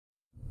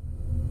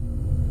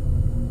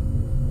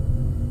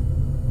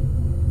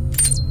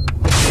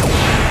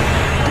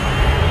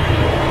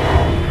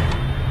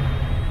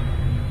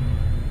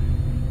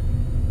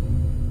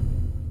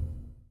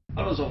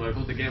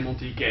Game on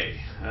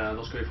TK.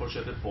 Nå skal vi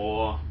fortsette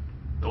på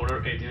Order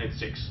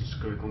 1886. Så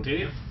skal vi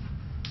continue.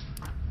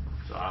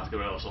 Så her skal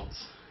vi gjøre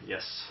sånt.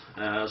 Yes.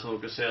 Som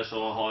dere ser så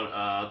har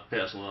jeg et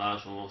PC-en der,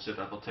 så nå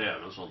sitter jeg på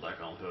TV-en sånn at jeg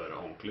kan høre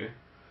ordentlig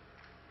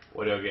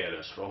og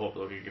reagere. Så jeg håper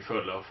dere ikke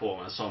føler å få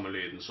med den samme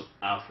lyden som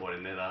jeg får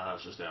inn i dette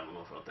systemet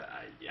nå, for at det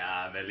er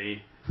jævlig.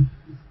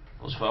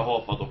 Og så får jeg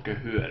håpe at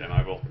dere hører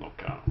meg godt nok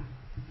her.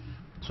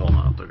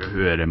 Sånn at dere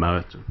hører meg,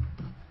 vet du.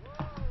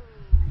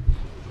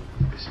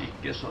 Hvis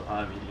ikke så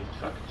er vi litt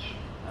fucked.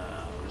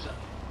 Får vi se.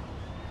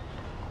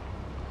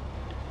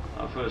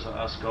 Jeg føler at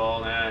jeg skal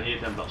ned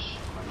hit en plass,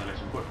 men det er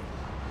liksom hvor.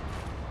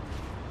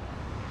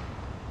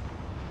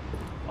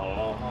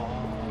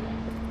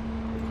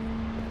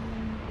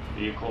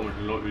 Vi kommer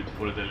til å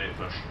utfordre litt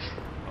først.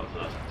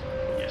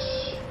 Yes.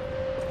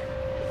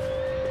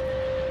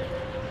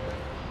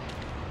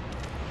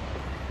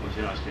 Nå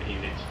sier jeg skal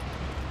inn dit.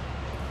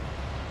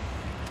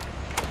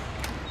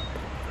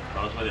 Ta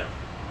oss med det.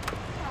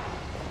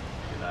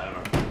 Der er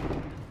det.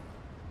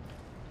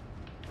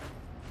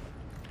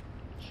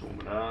 Zoom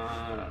der.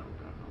 Er det noe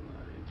jeg kan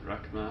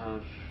interacte med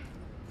her?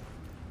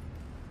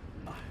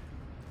 Nei.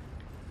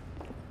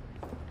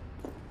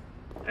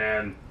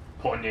 En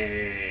pony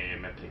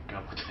med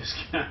prikker, faktisk.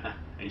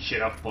 En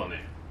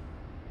giraffpony.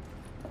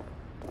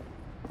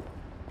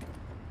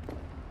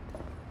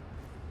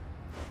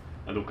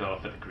 Jeg lukket det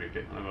var fett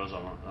creepy, men det var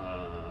samme.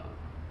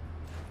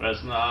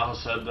 Forresten, jeg har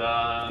sett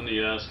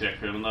nye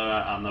skrekkfilmen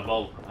der,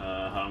 Annabelle.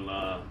 Han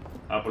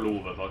er på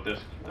Love,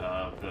 faktisk.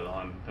 Jeg prøvde å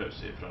ha en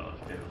pause fra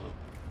film og sånn.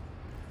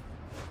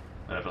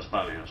 Eller fra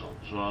spilling og sånn.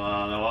 Så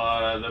det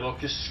var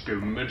ikke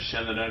skummelt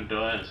generelt, det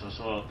var eneste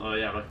så at det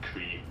var jævla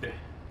creepy.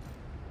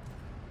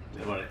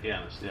 Det var det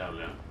eneste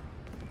jævlige.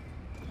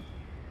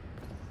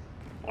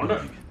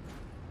 Ordentlig?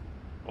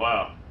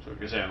 Åja, skal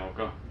ikke se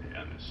noe.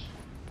 Enis.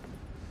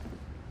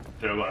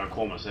 Prøv bare å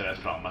komme seg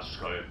rett frem, så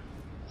skal vi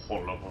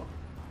holde på.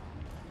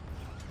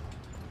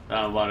 Jeg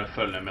må bare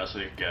følge med så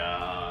ikke...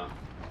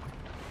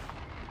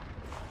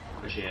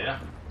 Hva skjer det?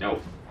 Jo,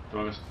 det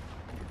var ganske...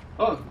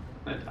 Åh,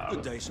 nei, det er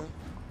det.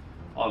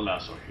 Alle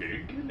er så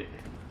hyggelige.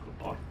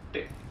 Hvor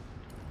artig.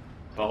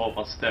 Så jeg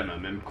håper at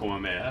stemmen min kommer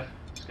med her.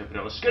 Skal jeg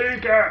prøve å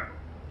skrike!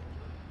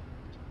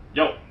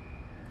 Yo!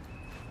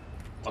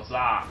 What's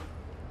that?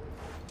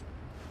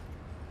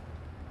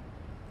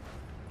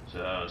 Så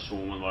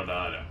zoomen var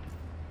der, ja.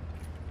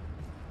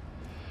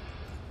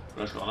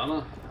 Hvor skal den da?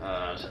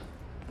 Se.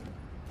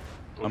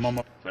 I'm on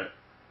my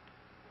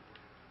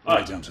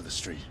way down to the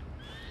street.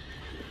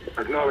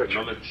 Acknowledge.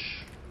 Ladies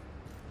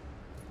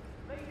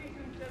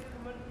and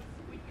gentlemen,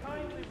 we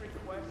kindly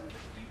request that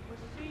you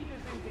proceed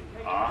as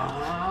indicated.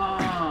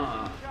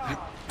 Ah!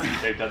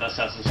 Take that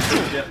Assassin's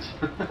Creed shit.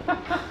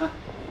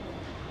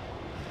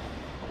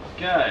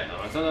 Okej, då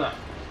vet jag det.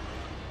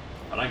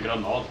 Här är en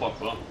granat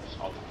bakpå.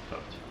 Satan,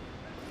 fett.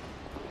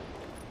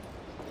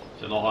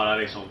 Så nå har jeg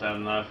liksom til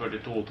en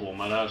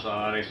 42-tommer her, så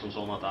er det liksom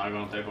sånn at jeg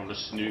garantert kommer til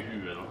å snu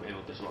huet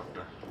inn til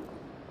svarte.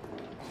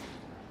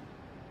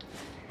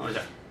 Nå vet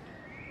jeg.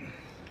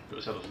 Skal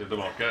vi sette oss litt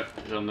tilbake.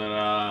 Skjønner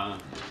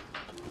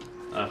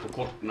jeg for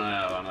kort når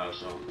jeg er her,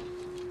 så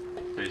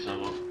priser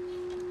jeg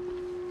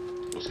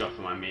å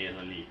skaffe meg med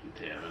en liten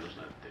TV eller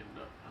sånn til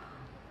det.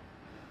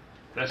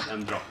 Press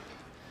and drop.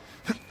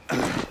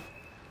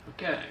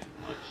 Ok,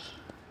 nice.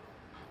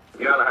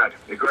 Galahad,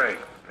 the Grey.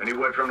 Any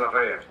word from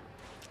Lafayette?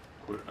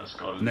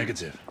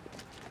 Negative.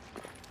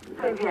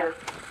 Same here.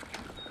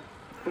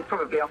 He's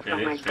probably off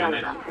somewhere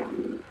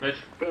gallivanting.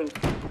 Being,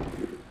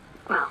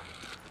 well,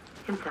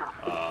 himself.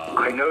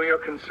 I know your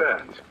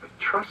concerns, but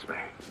trust me,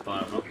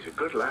 he's a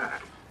good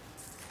lad.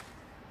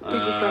 Did you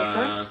say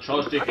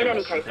so? In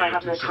any case, I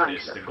have no time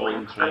to spoil.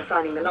 I'm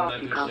signing the last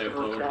few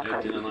constables to their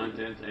posts.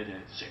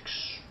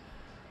 1886.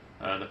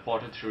 The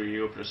party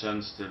trio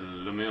presents the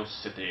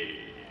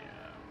luminosity.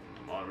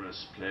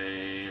 Marvelous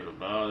play,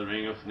 the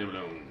Ring of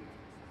Nibelung.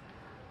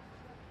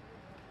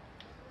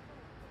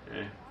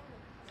 Okay.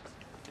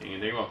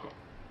 Ingenting bakom.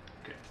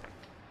 Okay.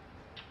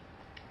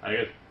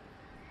 Herregud.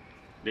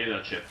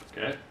 Leadership,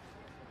 okay.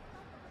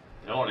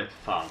 Det var litt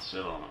fancy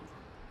da, men...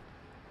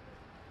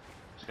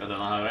 Skal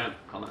denne her veien?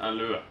 Kan jeg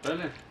løpe,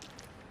 eller?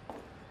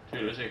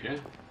 Tydeligvis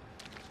ikke.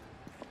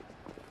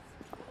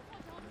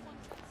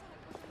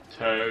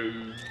 Tau.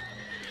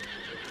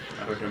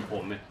 Jeg hørte en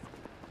pony.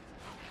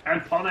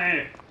 En pony!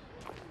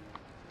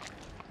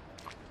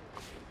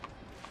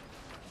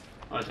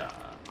 Altså,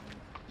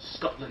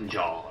 Scotland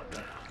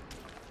Yard.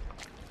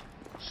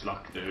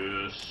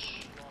 Slaktehus.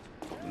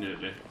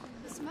 Nydelig.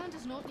 This man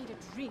does not need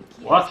a drink.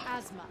 He What?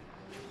 has asthma.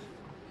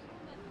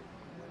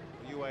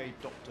 Are you a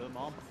doctor,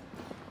 Mom?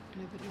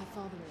 No, but my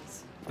father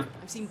is.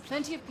 I've seen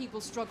plenty of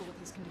people struggle with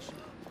his condition.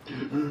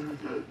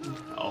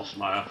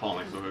 Astma er faen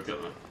ikke noe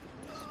kødde med.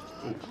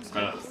 Hva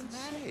er det? This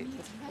man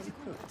needs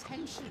medical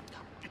attention.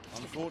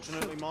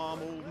 Unfortunately, Mom,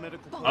 all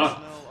medical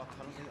personnel are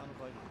currently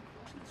unavailable.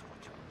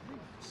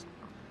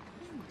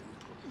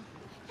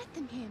 Let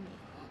them hear me.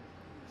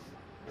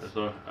 Det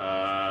står,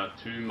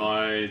 to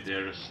my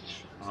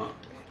dearest.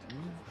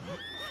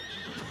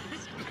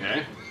 Ok.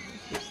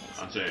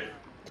 Han sier,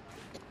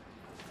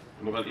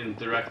 Man kan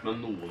interagera med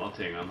någon av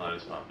tingen här i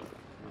spelet.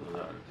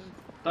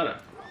 Där är det.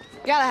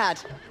 Galahad,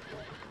 see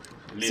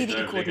Lite that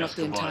you cordon ögonblick, off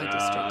the jag ska entire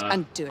district bara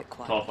and do it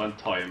quietly. ta på en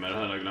timer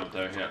här, jag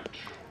glömde det helt.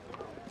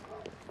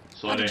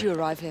 How did you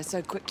Sorry, arrive here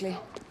so quickly?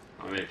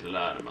 jag vill inte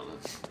lära mig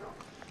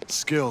det.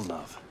 Skill,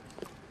 love.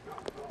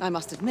 I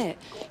must admit,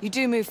 you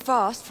do move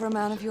fast for a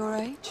man of your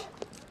age.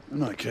 A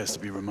knight cares to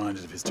be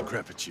reminded of his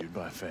decrepitude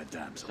by a fair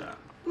damsel.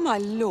 Så. My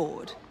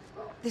lord,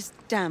 this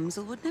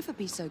damsel would never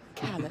be so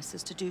callous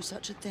as to do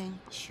such a thing.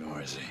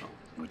 Sure is he.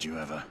 Would you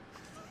ever?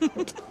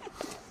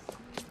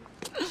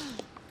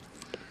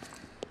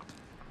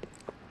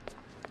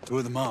 Who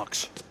are the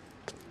marks?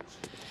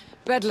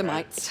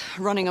 Bedlamites,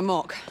 running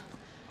amok.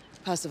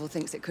 Percival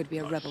thinks it could be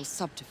a rebel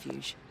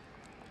subterfuge.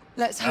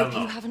 Let's hope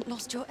you haven't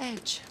lost your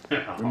edge.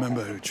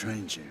 Remember who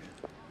trained you?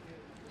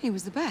 He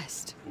was the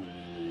best.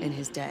 In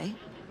his day.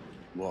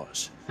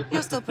 Was.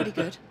 You're still pretty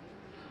good.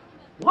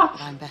 What?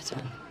 I'm better.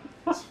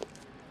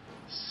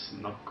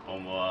 Snack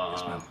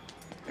om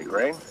Hey,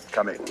 Gray,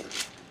 come in.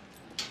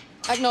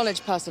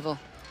 Acknowledge, Percival.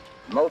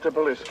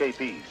 Multiple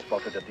escapees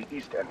spotted at the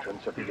east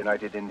entrance of the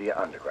United India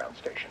Underground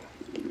Station.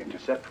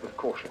 Intercept with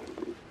caution.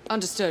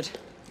 Understood.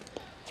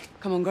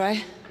 Come on,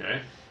 Grey.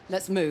 Okej.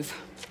 Let's move.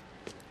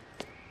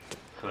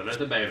 Följ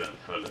till babyn,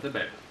 följ till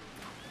babyn.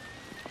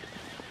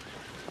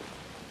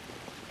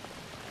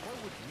 Why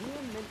would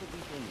mere mental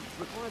detainees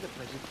require the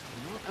presence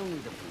of not only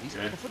the police,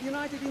 Okay. but for the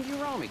United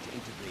India Army to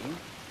intervene?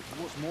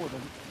 What's more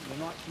than the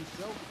Knights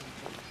themselves?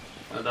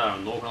 Ja, där,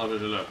 nå kan jag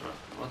bli löpa.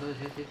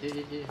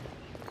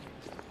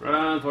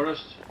 Run,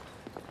 Forrest.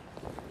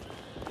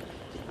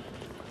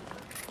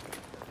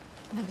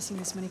 Never seen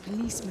this many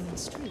policemen in the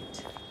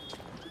street.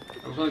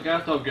 Jag ska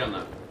inte ta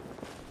gunnar.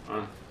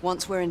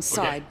 Once we're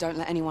inside, Okay. don't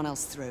let anyone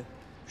else through.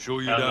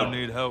 Sure you Hello. don't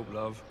need help,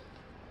 love?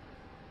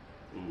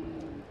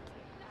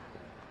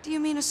 Do you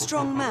mean a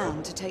strong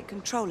man to take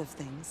control of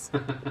things?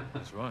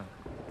 That's right.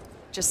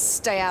 Just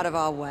stay out of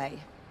our way.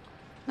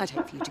 I'd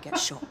hate for you to get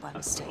shot by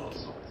mistake.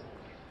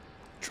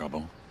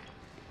 Trouble?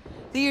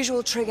 The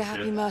usual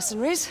trigger-happy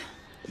mercenaries.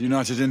 The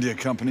United India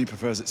Company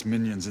prefers its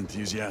minions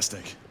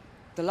enthusiastic.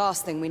 The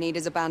last thing we need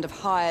is a band of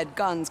hired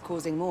guns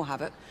causing more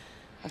havoc.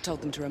 I've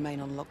told them to remain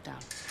on lockdown.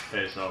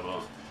 Hej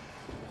Sabo.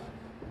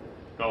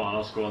 Ska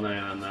han ska ner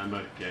i den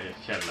mörka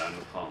källaren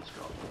och fan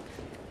ska.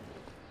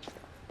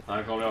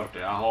 Här kommer jag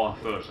till. Jaha,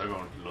 första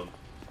gången till att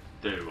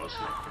dua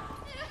släcken.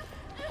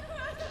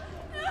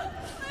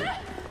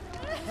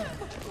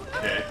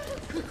 Okej.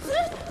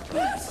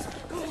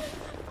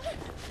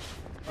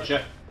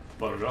 Varsågod.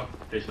 Var det bra?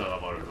 Det är snöda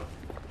var det bra.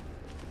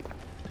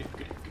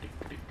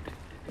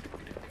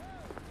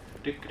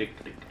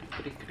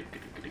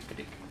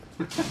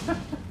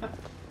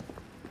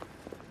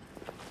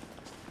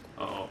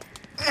 Uh-oh.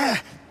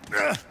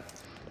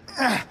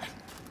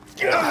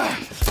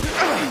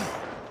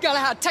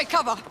 Galahad, take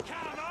cover!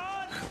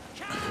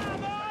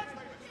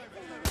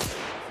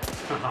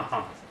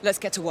 Let's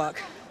get to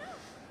work.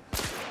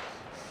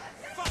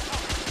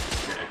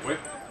 Okay, quick.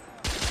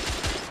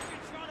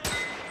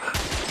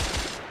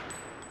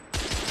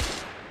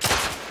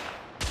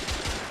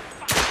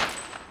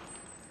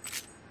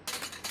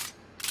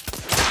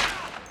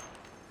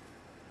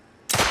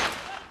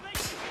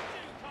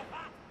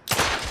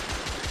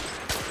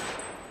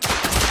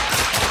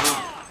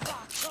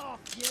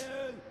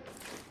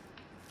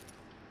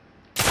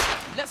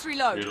 Let's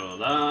reload. Reload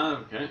där,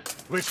 okej.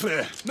 We're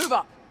clear. Move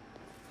up.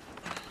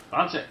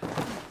 Fancy.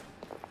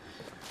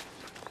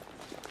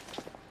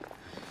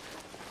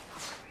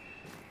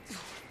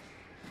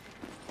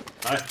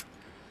 Nej.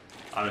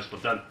 Han är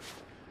spott den.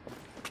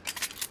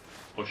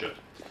 Och kör.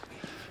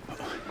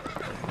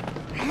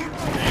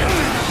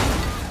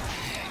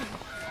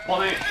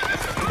 Honey.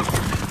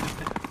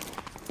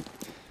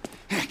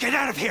 Get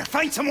out of here!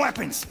 Find some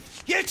weapons!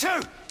 You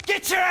two!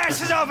 Get your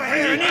asses over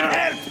here! I need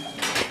help!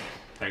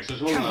 Tänk så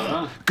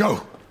svårare. Go!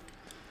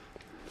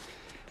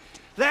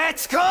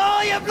 Let's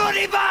go, you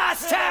bloody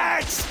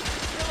bastards!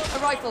 A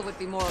rifle would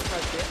be more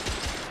appropriate.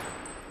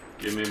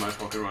 Give me my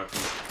fucking rifle.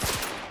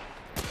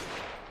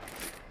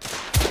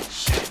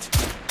 Shit!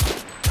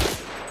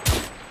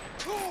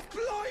 Oh,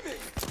 blimey!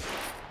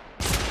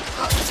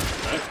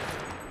 Okay.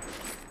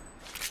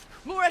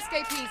 More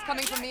escapees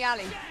coming from the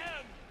alley.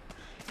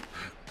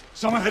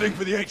 Some are heading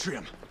for the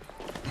atrium.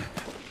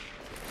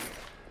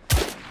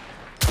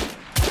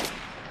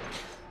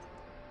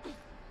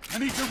 I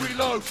need to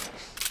reload.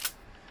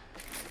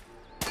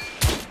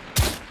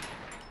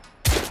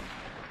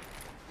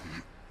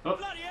 Oh.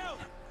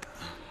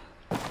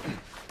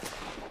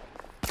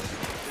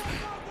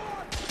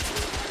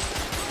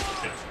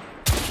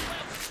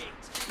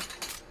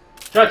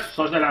 Kött!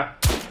 Stå stilla!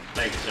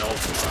 Lägg sig av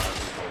på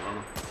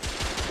kontrollerna.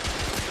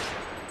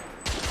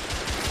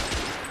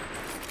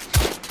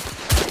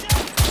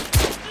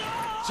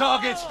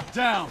 Target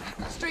down.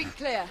 Street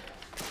clear.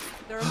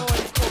 There are more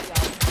in the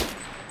courtyard.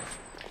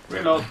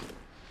 Reload.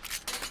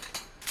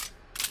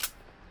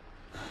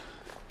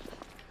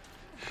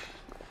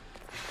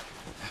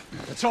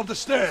 The top of the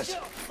stairs.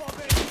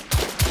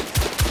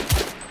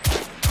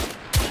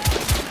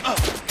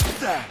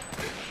 There.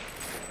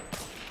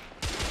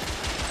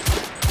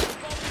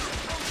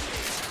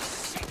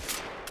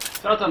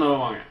 13 over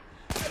mange.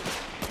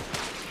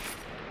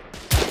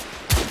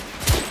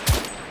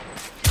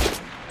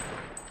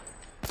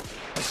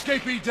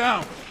 Escapee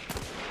down.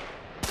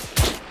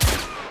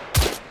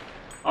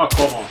 Ah,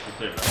 kom on, så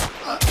till det.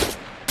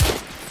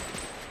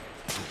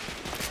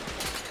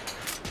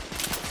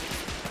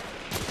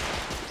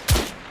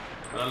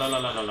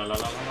 La.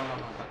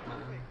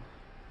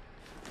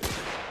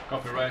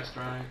 Copyright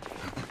strike.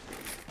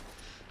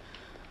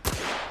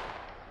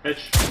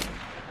 Bitch.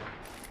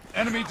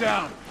 Enemy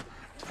down.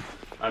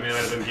 I mean,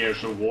 I've been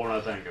Gears of War,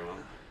 I think,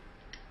 man.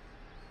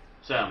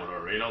 Så jag måste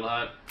reload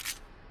här.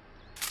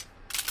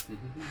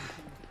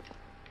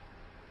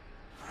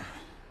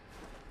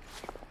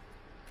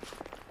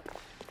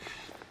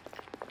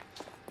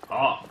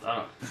 Ja,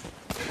 där.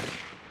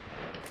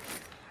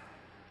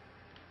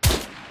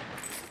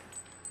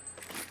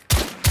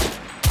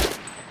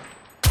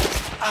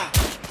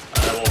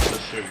 Det var också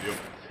 20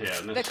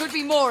 penis. There could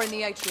be more in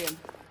the atrium.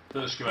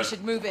 Det ska We vara.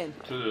 should move in.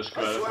 Det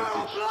ska vara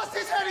faktiskt. Lost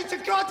his head into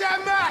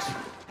goddamn mash!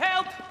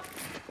 Help!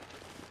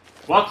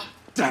 What?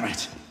 Damn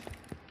it.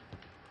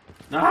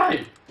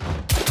 Nej!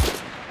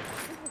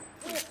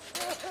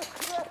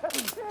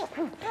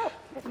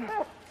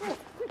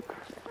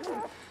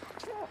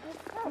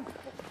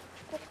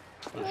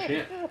 Oh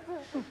shit.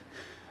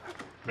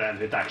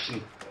 Bandit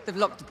action. They've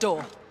locked the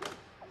door.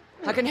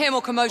 I can hear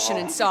more commotion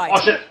inside.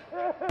 Oh shit!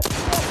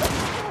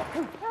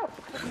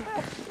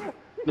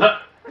 Nej!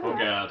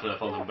 Okej, jag tror jag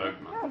fann en bug,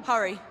 man.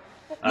 Hurry.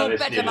 More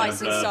better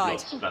mice inside.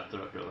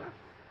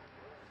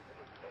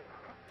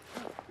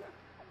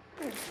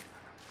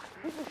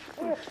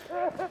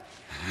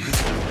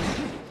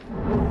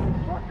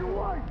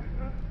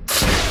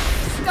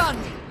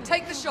 Stunned.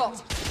 Take the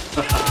shot.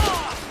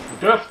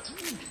 Tufft!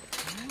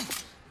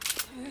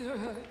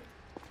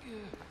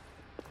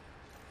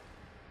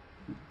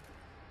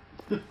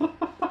 Det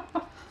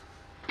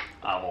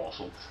var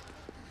sånt.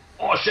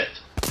 Oh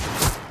shit!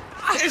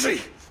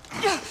 Izzy!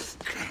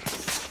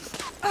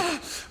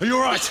 Are you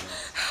alright?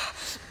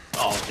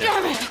 Ja, okej.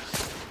 Damn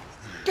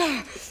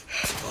it.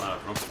 Vad är det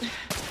för något?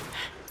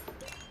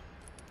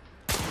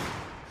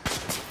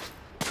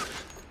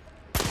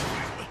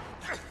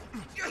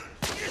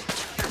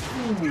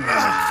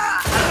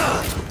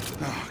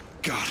 Oh,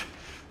 God.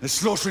 They're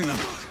slaughtering them.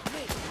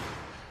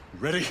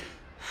 Ready?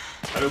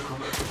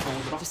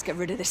 Just get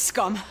rid of this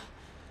scum.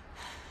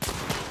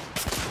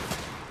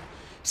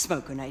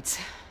 Smoke grenades.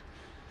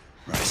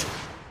 Right.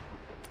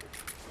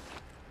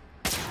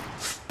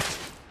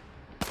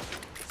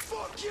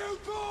 Fuck you,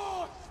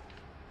 boy!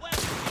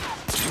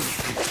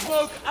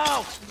 Smoke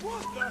out!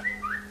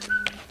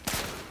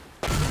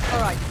 All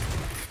right.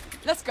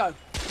 Let's go.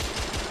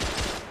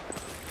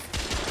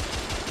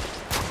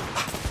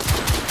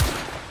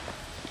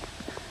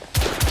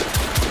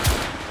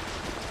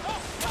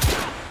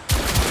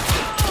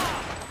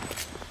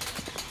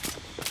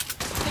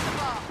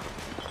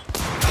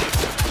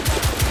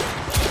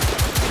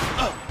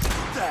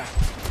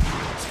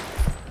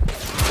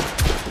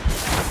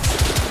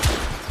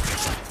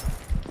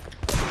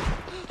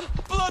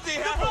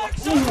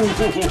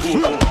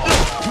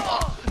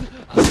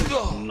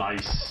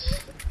 Nice.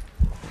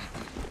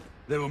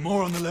 There were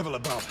more on the level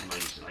above.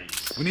 Nice.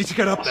 We need to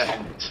get up there.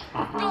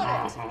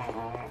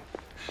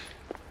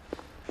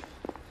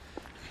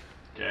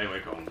 Okej,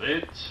 vi kom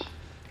dit.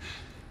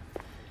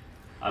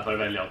 Här får jag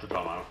välja att ta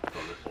fram här.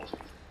 Från det på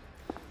sånt.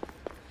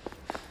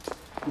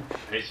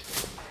 Hej.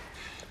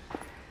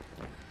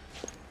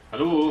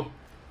 Hallå?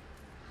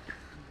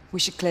 We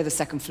should clear the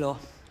second floor.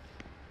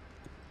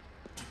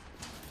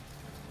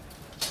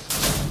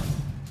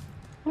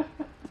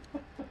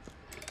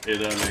 Det är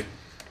det mig.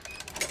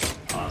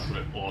 Ja, det ska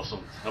bli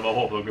awesome. Jag bara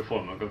hoppas att jag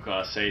får mig att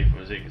kunna save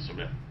musiken så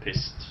blir jag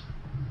pissed.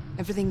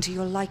 Everything to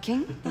your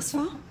liking thus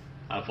far?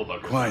 Jag får bara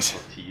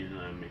Quiet. tid den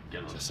här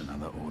micken. Just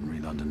another ordinary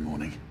London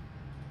morning.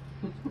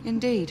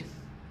 Indeed.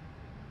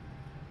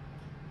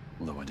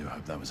 Although I do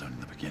hope that was only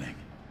the beginning.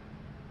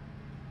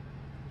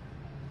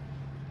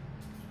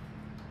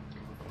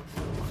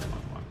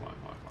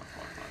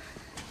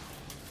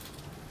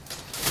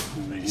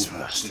 Ladies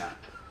first. Snap.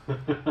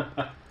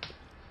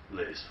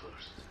 Ladies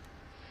first.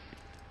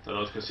 Så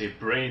då ska jag se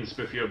brains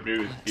before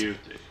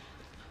beauty.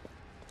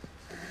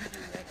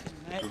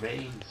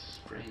 Brains.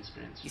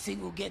 You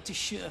think we'll get to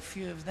shoot a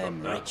few of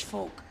them Okay. rich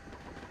folk?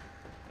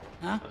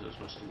 Huh? Det är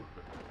som en stor.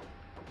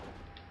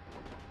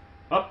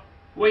 Upp!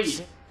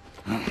 Wait!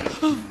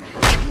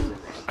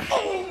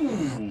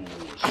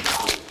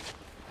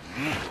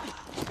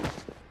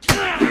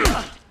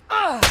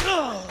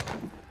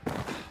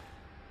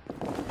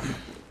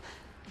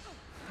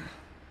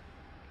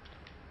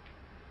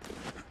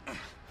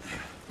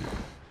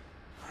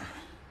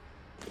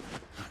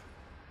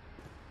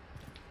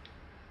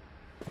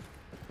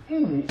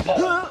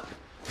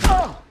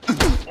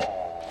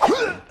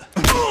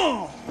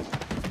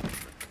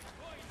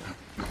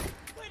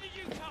 Where did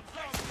you come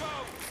from,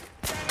 bro?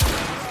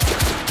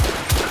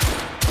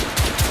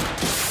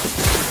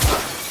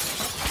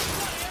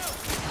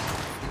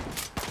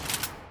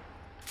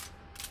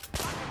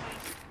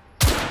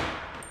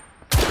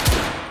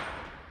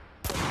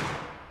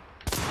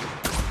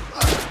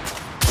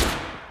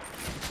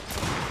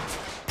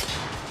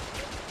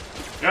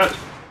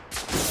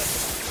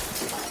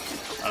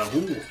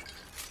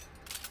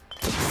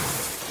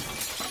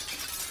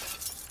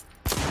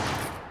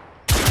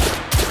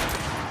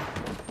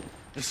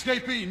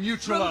 Escapee Room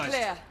neutralized.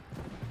 clear.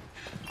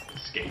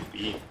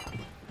 Escapee.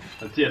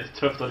 Det er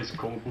tøft å liksom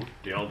komme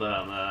borti av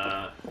den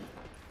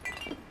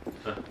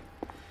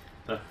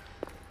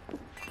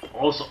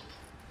og sånt.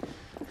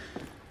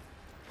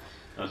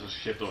 Jeg skal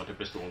skifte over til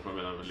pistolen for å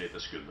begynne med et lite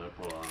skudd her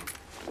på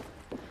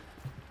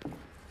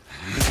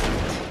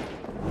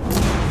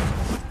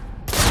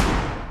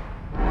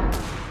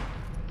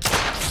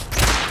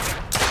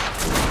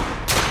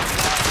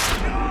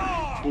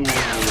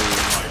nice.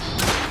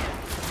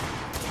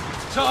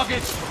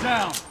 Target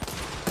down.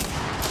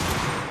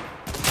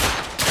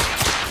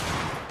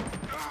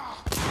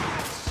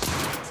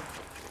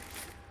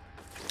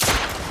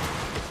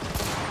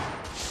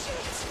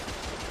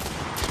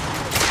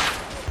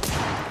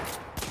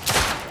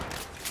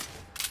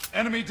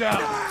 Enemy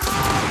down.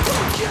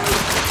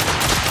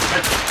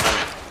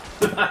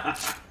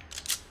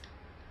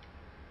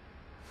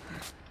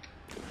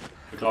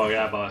 Beklager,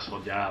 jeg bare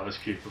så jævlig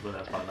skryper på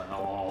det spillet.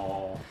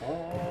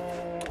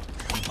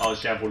 Ja, det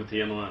skjer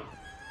politiet nå.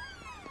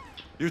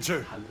 You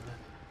two.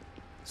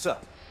 Sir.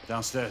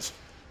 Downstairs.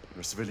 There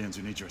are civilians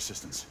who need your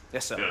assistance.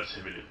 Yes, sir. There are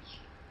civilians.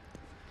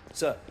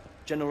 Sir,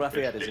 General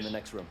Lafayette is in the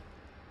next room.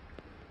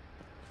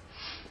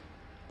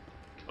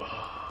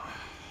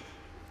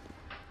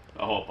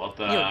 Jeg håper at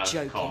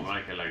kameraet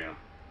ikke legger.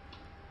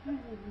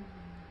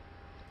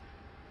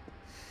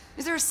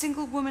 Is there a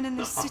single woman in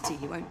this city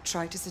you won't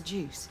try to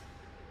seduce?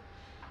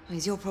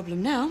 Is your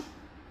problem now?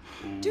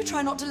 Do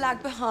try not to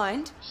lag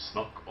behind.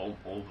 Snakk om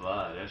å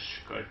være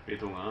skarp I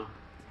tunga.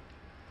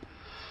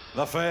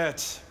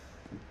 Lafayette.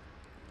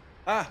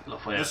 Ah,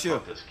 Lafayette, monsieur.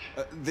 faktisk.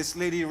 This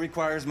lady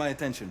requires my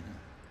attention.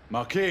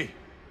 Marquis.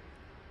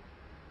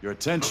 Your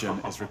attention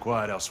is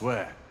required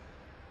elsewhere.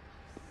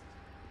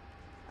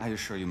 I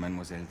assure you,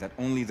 mademoiselle, that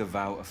only the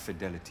vow of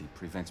fidelity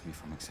prevents me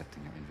from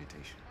accepting your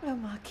invitation. Oh,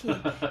 Marquis,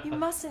 you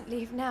mustn't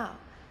leave now.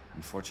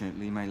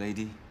 Unfortunately, my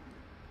lady,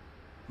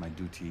 my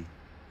duty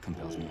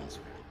compels me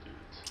elsewhere. Dude.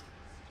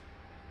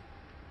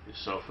 You're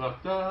so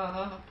fucked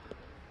up.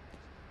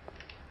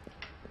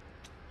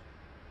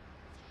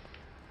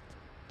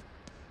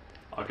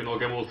 Jeg har ikke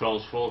noe imot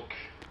franskfolk,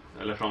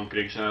 eller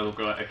Frankrike, det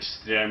noe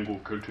ekstrem god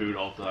kultur,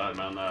 alt det her,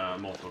 men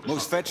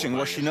Most fetching,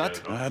 was she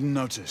not? I hadn't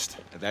noticed.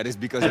 That is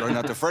because you are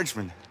not a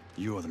Frenchman.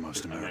 You are the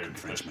most American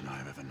Frenchman I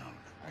have ever known.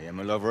 I am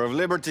a lover of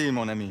liberty,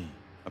 mon ami.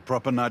 A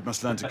proper knight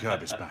must learn to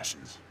curb his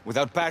passions.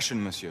 Without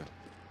passion, monsieur,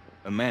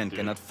 a man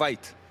cannot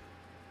fight.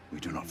 We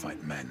do not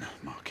fight men,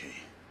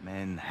 Marquis.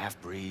 Men,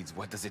 half-breeds,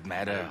 what does it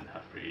matter?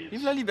 Half-breeds.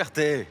 Vive la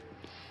liberté!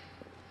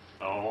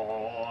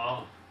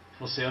 Åh,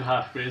 få se en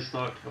half-breed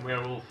snart, a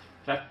werewolf.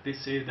 Let me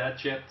see that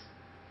shit.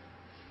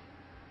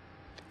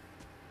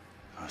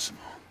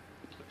 Personal.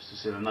 Hvis du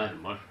ser det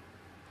nærmere.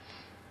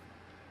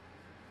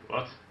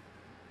 What?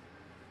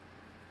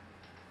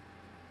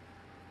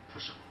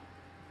 Personal.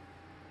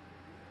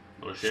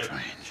 Når det skjer,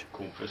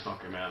 kompis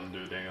snakker med en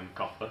dude I en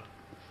kaffe.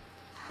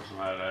 Og som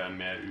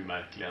mer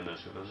umerkelig enn det,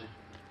 skulle jeg si.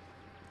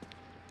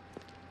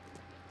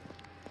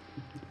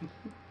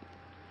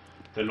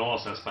 Til nå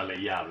så jeg spiller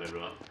jævlig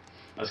bra.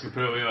 Jeg skal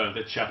prøve å gjøre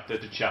det chapter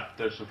til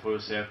chapter, så får vi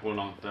se hvor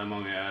langt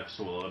mange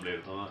episoder det blir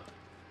ut av det.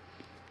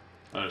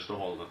 Jeg har lyst til å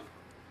holde det.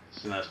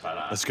 Siden jeg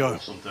spiller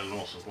som til nå,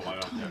 så kommer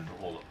jeg garantert til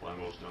å holde på en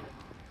god stund.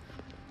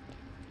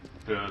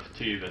 Prøve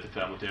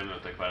 20-25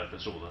 minutter hver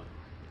episode.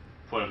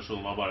 Forrige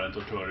episoden var bare en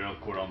tutorial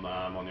hvordan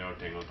man gjør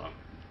ting og ting.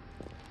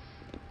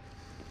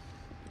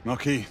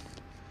 Marquis,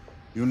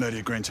 you and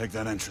Lady Grain take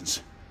that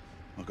entrance.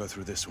 I'll go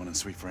through this one and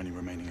sweep for any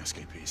remaining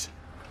escapees.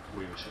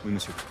 Oui, monsieur. Oui,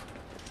 monsieur.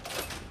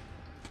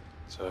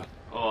 Sir.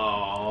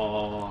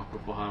 Åh,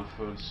 hvorfor har jeg en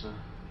følelse?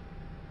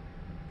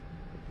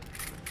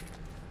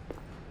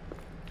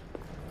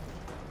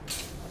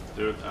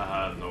 Dude, I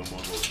have no more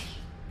bullets.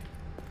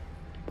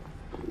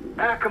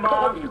 Air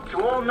command to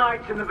all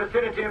knights in the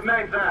vicinity of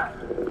Mayfair.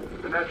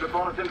 The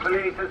Metropolitan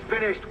Police has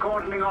finished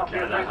cordoning off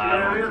the affected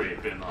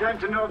areas.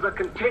 Sentinels are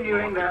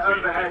continuing their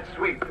overhead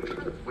sweep.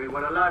 We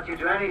will alert you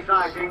to any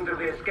sightings of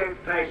the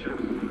escaped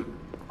patients.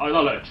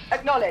 Acknowledge.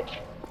 Acknowledge.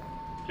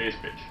 Please,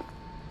 bitch.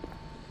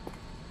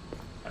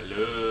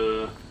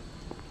 Hello.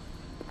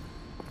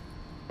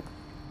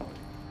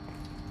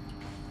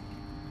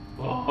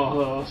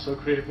 Åh, så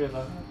creepy det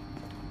her.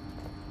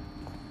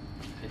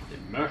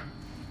 Fett mørkt.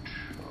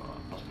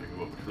 Pass på ikke å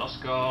gå på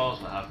flaska,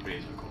 så det her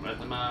blir som kommer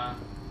etter meg.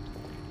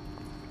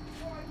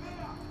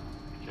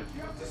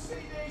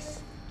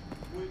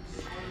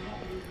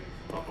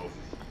 Uh-oh.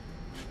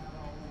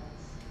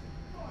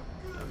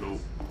 Hello.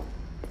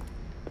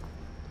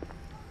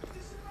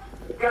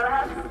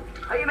 Galahad,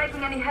 are you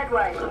making any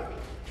headway?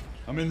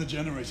 I'm in the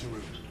generator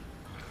room.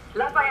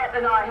 Lafayette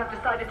and I have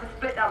decided to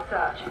split our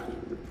search.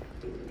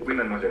 Oui,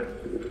 mademoiselle.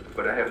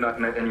 But I have not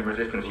met any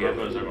resistance yet.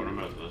 Derfor jeg går til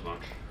møte det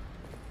snart.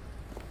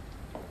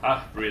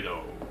 Half-breedo.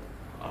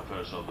 Jeg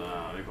føler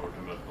at vi går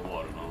til møte på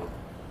varene.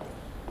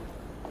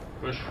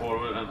 Push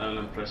forward and L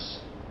and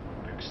press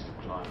X to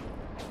climb.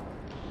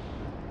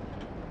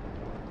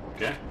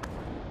 Ok.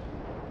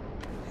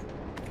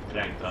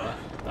 Trengte jeg det?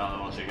 Ja, det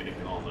var sikkert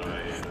ikke noen andre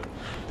vei.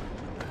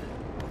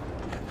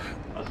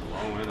 That's a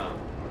long way down.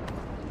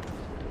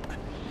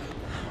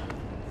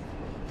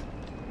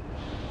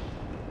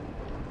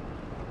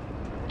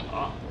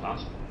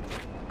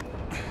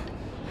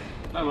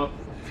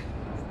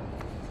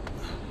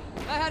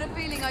 I had a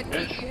feeling I'd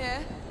meet you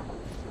here.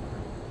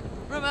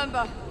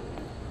 Remember,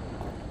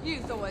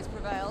 youth always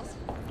prevails.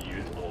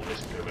 Youth always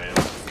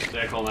prevails.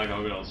 Det kan jeg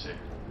garantert si.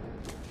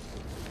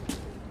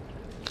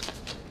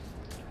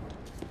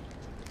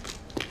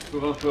 Du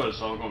kan føle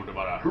seg han kommer til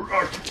bare...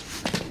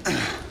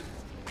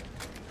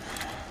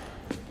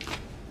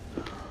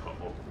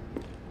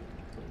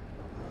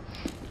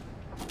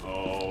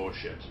 Oh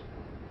shit.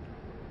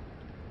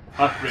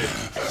 Half-breed.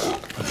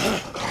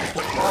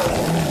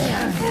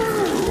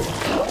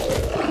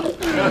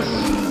 Yes.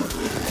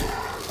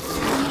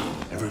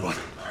 Everyone,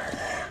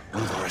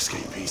 one of our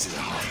escapees is a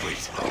half-breed.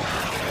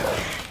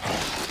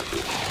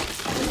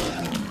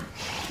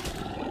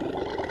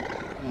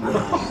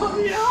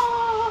 Yeah.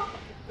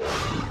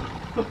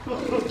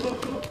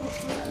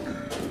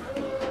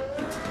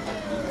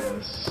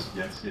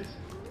 Yes.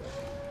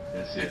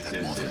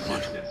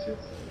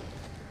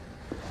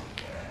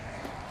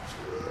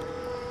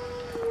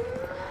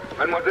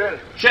 Mademoiselle!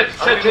 Shit!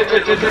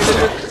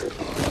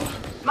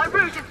 My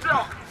route is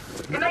blocked.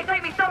 It may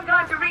take me some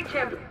time to reach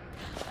him.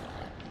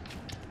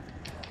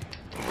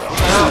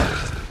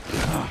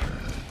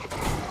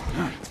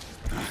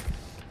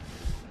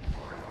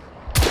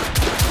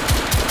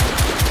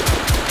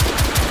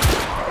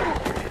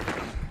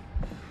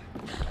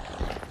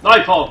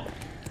 Nightfall!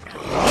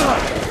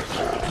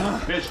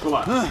 Bitch, kom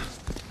her.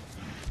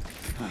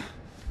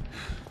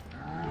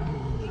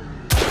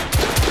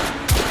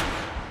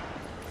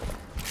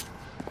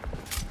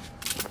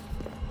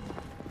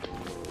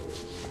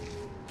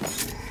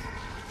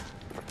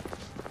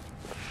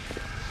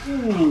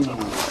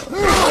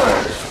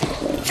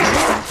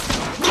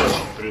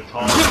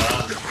 Brutalt.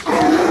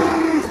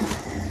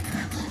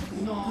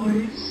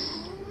 Nice.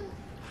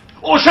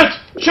 Oh shit!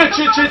 Shit!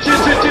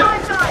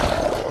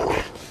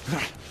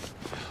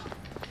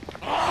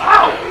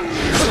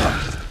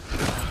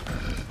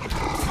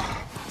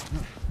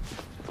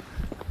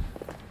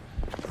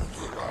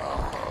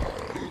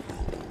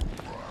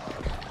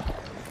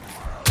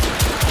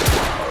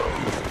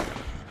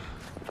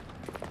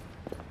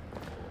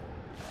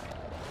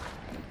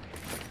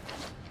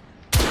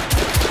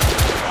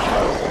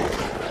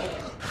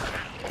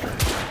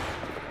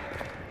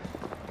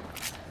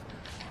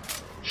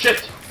 Shit!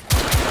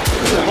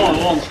 Fan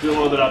vad vanskligt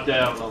var det där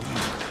jävlar.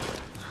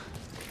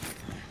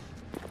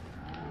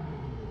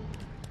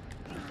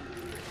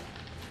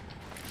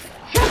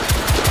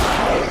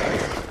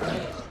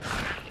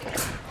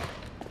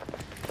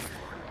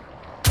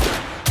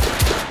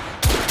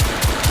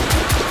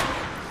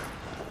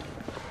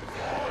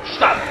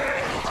 Stop!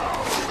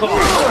 Come on,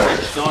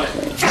 bitch, die.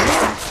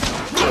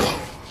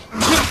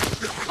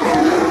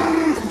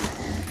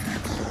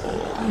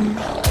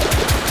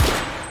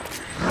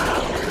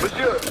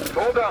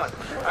 Hold on.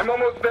 I'm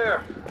almost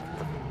there.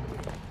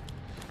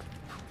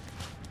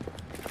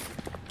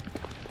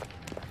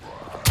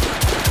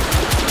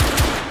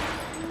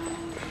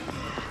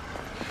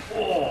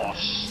 Oh,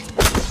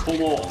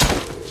 come on.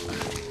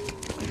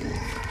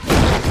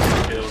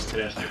 Okay, det var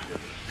 3 stycken.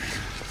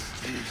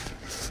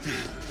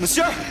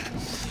 Monsieur!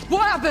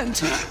 What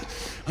happened?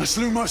 I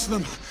slew most of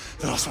them.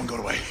 The last one got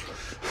away.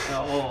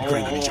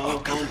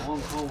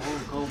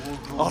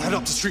 I'll head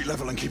up to street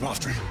level and keep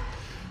after him.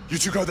 You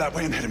two go that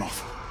way and head him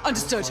off.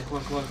 Understood. Come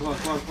on.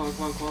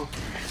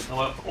 That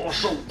was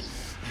awesome.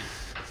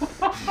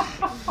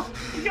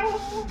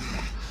 Yo.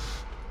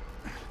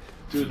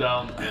 2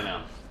 down and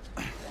out.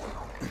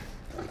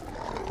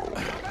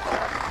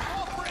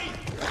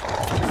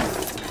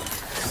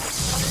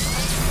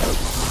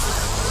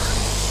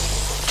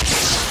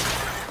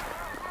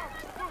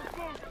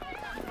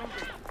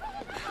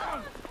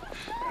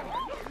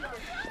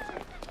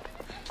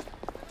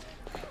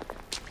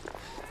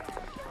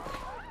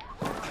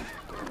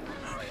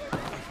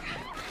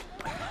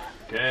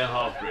 Okay,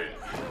 half-breed.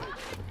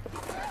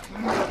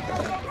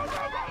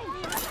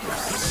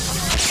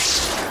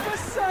 We're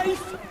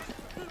safe!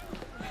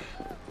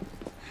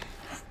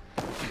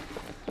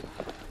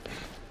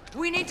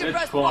 We need to It's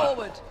press quiet.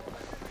 forward.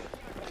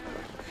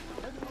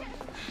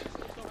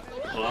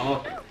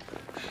 Look.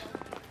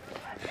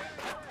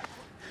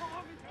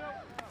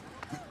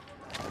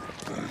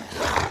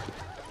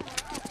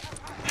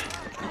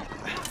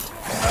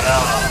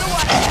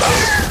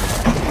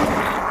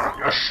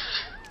 Yes!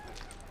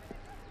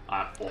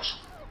 I'm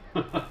awesome.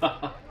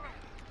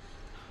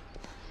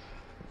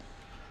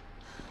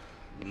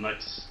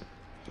 Nice.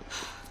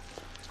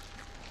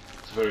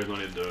 Selvfølgelig når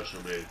de dør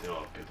så blir de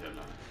tilbake til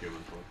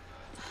human form.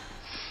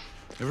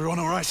 Everyone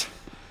all right?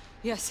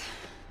 Yes.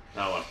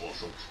 That was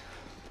awesome.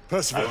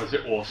 Percival, I would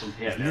say awesome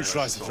here.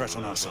 neutralize the threat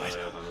on our side.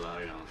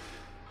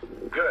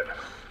 Good.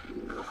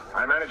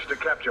 I managed to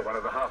capture one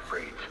of the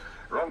half-breeds.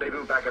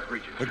 Rendezvous back at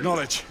Regent.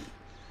 Acknowledge.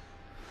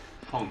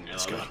 Fånge,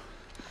 Let's go.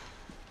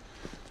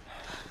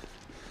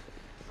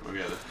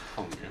 Okej, det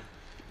fånge.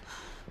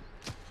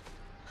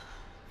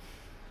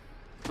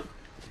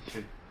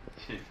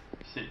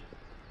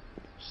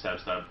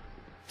 Stab.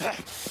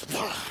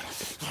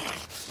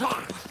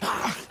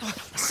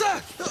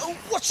 Sir,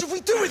 what should we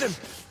do with him?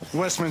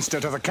 Westminster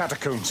to the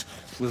catacombs.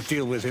 We'll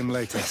deal with him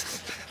later.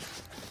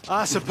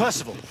 Ah, Sir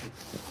Percival.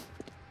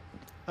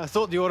 I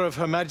thought the Order of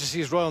Her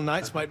Majesty's Royal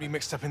Knights might be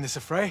mixed up in this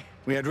affray.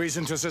 We had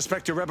reason to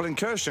suspect a rebel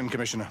incursion,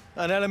 Commissioner.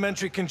 An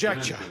elementary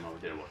conjecture.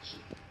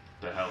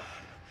 The hell?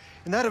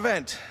 In that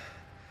event,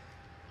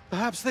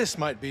 perhaps this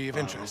might be of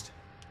interest.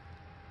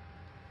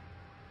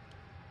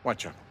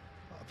 Whitechapel.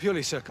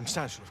 Purely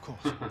circumstantial, of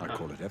course. I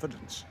call it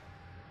evidence.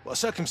 Well,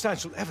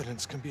 circumstantial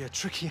evidence can be a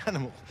tricky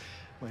animal,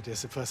 my dear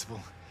Sir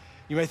Percival.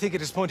 You may think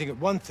it is pointing at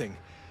one thing,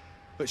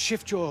 but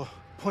shift your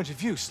point of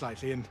view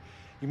slightly, and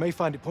you may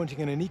find it pointing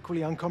in an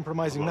equally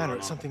uncompromising manner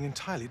at something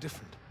entirely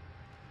different.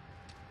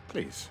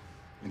 Please,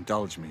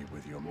 indulge me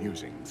with your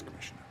musings,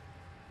 Commissioner.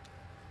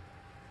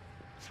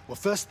 Well,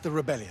 first the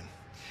rebellion,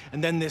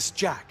 and then this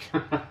Jack,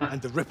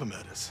 and the Ripper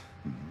murders.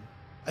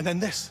 And then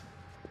this.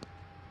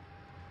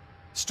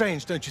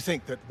 Strange, don't you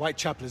think, that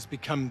Whitechapel has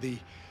become the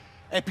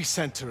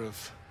epicenter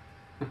of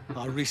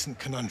our recent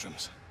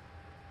conundrums?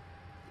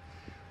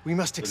 We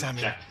must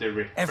examine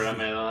every clue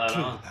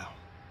now.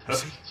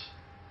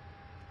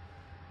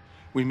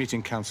 We meet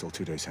in council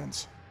 2 days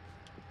hence.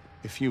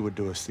 If you would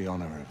do us the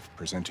honor of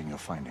presenting your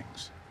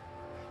findings.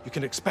 You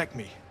can expect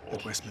me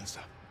at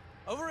Westminster.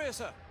 Over here,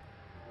 sir.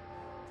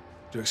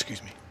 Do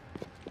excuse me.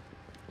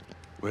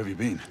 Where have you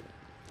been?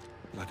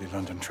 Bloody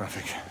London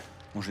traffic.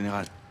 Mon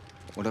Général,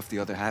 what of the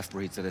other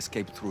half-breeds that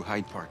escaped through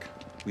Hyde Park?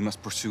 We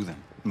must pursue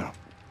them. No.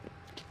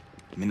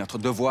 Mais notre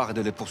devoir est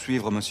de les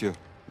poursuivre, monsieur.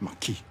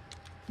 Marquis,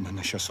 nous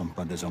ne chassons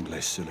pas des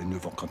Anglais sur le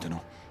nouveau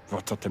continent.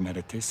 Votre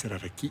témérité sera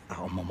requise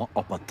à un moment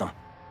opportun.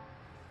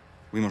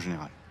 Oui, mon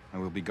Général. I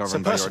will be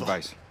governed by your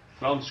advice.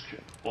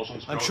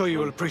 I'm sure you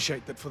will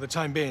appreciate that for the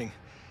time being,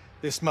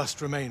 this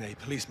must remain a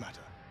police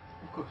matter.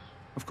 Of course.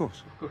 Of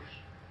course. Of course.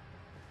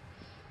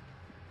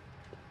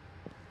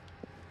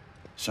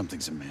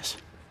 Something's amiss.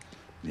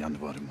 The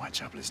underworld in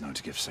Whitechapel is known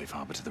to give safe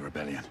harbor to the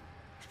rebellion.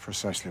 It's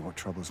precisely what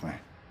troubles me.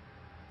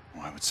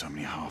 Why would so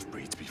many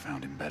half-breeds be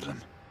found in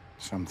Bedlam?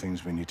 Some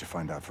things we need to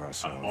find out for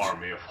ourselves. An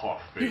army of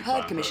half-breeds. You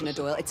heard, Commissioner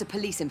Doyle. It's a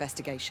police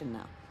investigation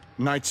now.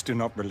 Knights do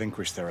not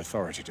relinquish their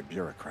authority to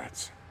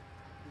bureaucrats.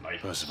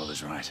 Percival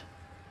is right.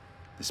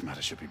 This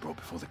matter should be brought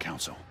before the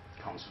council.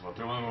 Council, jeg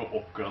tror man må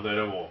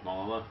oppgradere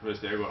våpnene hvis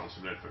det går an,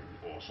 så blir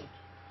det awesome.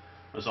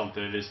 Men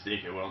samtidig, hvis det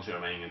ikke går an, så gjør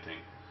man ingenting.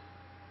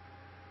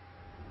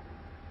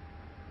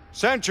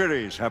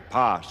 Centuries have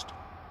passed,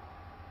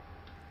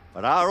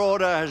 but our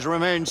order has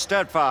remained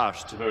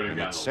steadfast in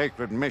its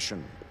sacred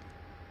mission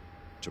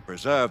to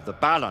preserve the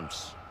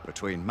balance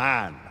between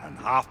man and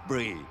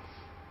half-breed.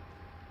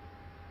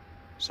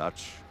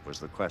 Such was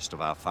the quest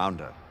of our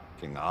founder,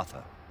 King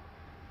Arthur.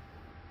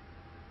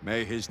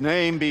 May his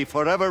name be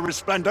forever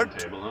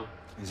resplendent.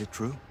 Is it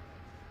true?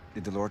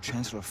 Did the Lord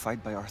Chancellor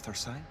fight by Arthur's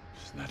side?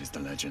 That is the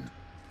legend.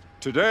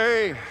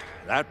 Today,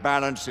 that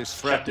balance is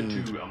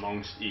threatened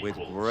with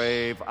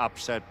grave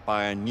upset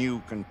by a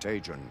new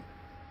contagion,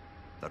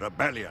 the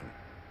rebellion.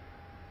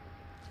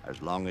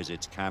 As long as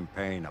its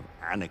campaign of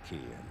anarchy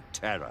and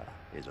terror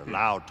is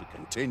allowed to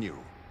continue,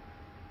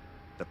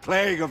 the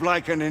plague of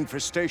Lycan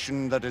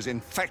infestation that has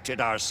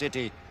infected our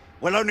city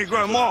will only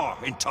grow more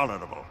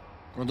intolerable.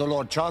 Well, the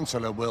Lord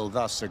Chancellor will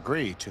thus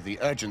agree to the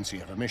urgency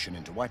of a mission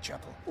into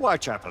Whitechapel.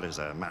 Whitechapel is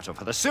a matter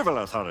for the civil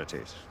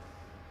authorities.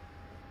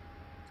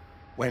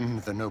 When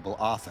the noble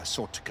Arthur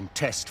sought to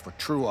contest for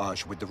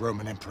truage with the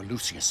Roman Emperor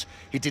Lucius,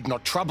 he did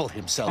not trouble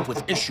himself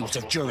with issues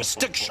of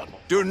jurisdiction.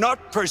 Do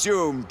not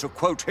presume to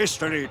quote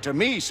history to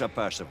me, Sir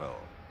Percival.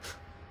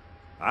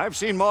 I've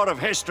seen more of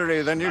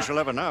history than you shall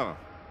ever know.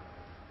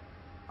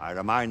 I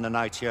remind the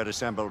knights here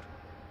assembled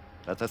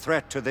that the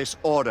threat to this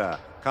order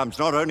comes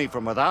not only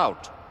from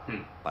without,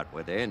 but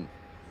within.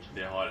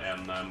 De har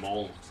en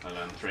mål,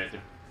 eller en traitor.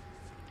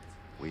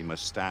 We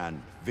must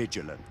stand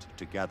vigilant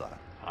together.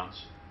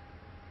 Hans.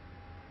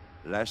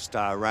 Lest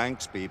our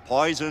ranks be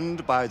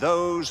poisoned by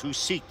those who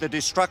seek the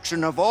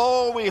destruction of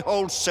all we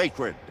hold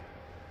sacred.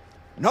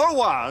 No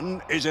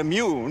one is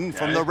immune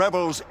from the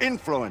rebels'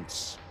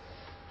 influence.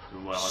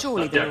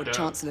 Surely the Lord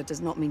Chancellor does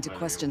not mean to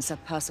question Sir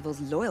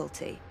Percival's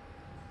loyalty.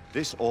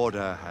 This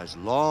order has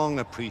long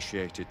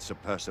appreciated Sir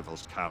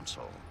Percival's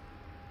counsel,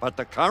 but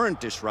the current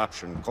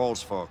disruption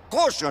calls for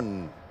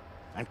caution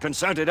and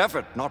concerted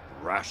effort, not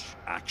rash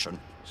action.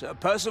 Sir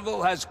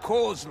Percival has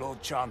cause,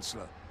 Lord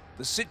Chancellor.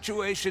 The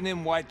situation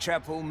in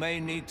Whitechapel may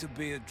need to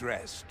be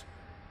addressed.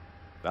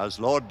 Does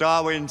Lord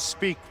Darwin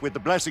speak with the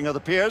blessing of the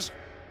peers?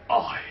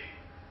 Aye.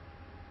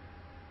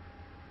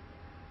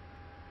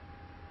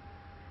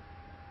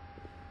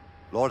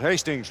 Lord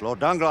Hastings, Lord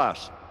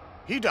Dunglass.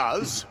 He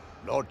does,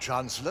 Lord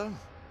Chancellor.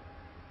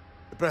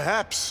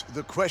 Perhaps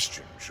the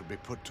question should be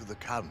put to the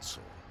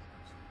Council.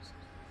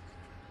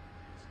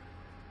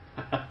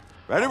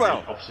 Very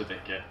well.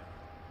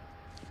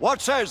 What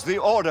says the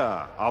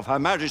Order of Her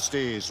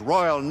Majesty's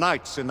Royal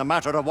Knights in the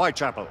matter of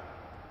Whitechapel?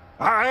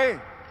 Aye?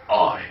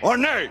 Aye. Or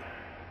nay?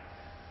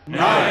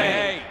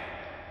 Nay.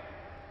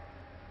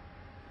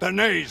 The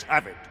nays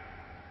have it.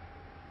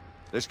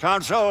 This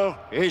council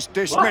is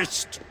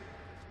dismissed.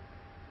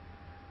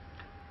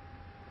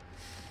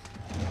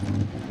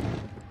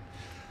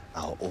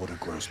 Our order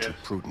grows too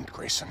prudent,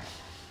 Grayson.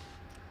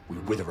 we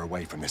wither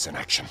away from this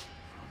inaction.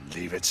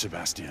 Leave it,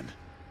 Sebastian.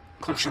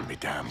 Caution be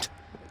damned.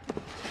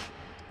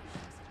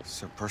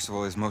 Sir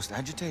Percival is most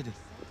agitated.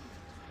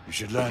 You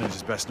should learn it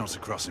is best not to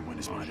cross him when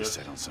his mind is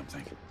set on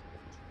something.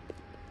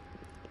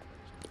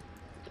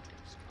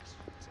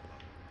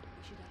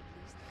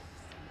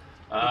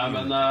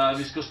 Men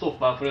vi skal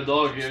stoppe her for I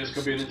dag. Vi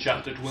skal begynne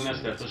chapter 2 I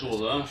neste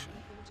episode.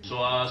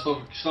 Så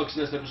snakkes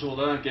neste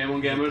episode. Game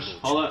on Gamers.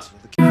 Ha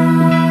det!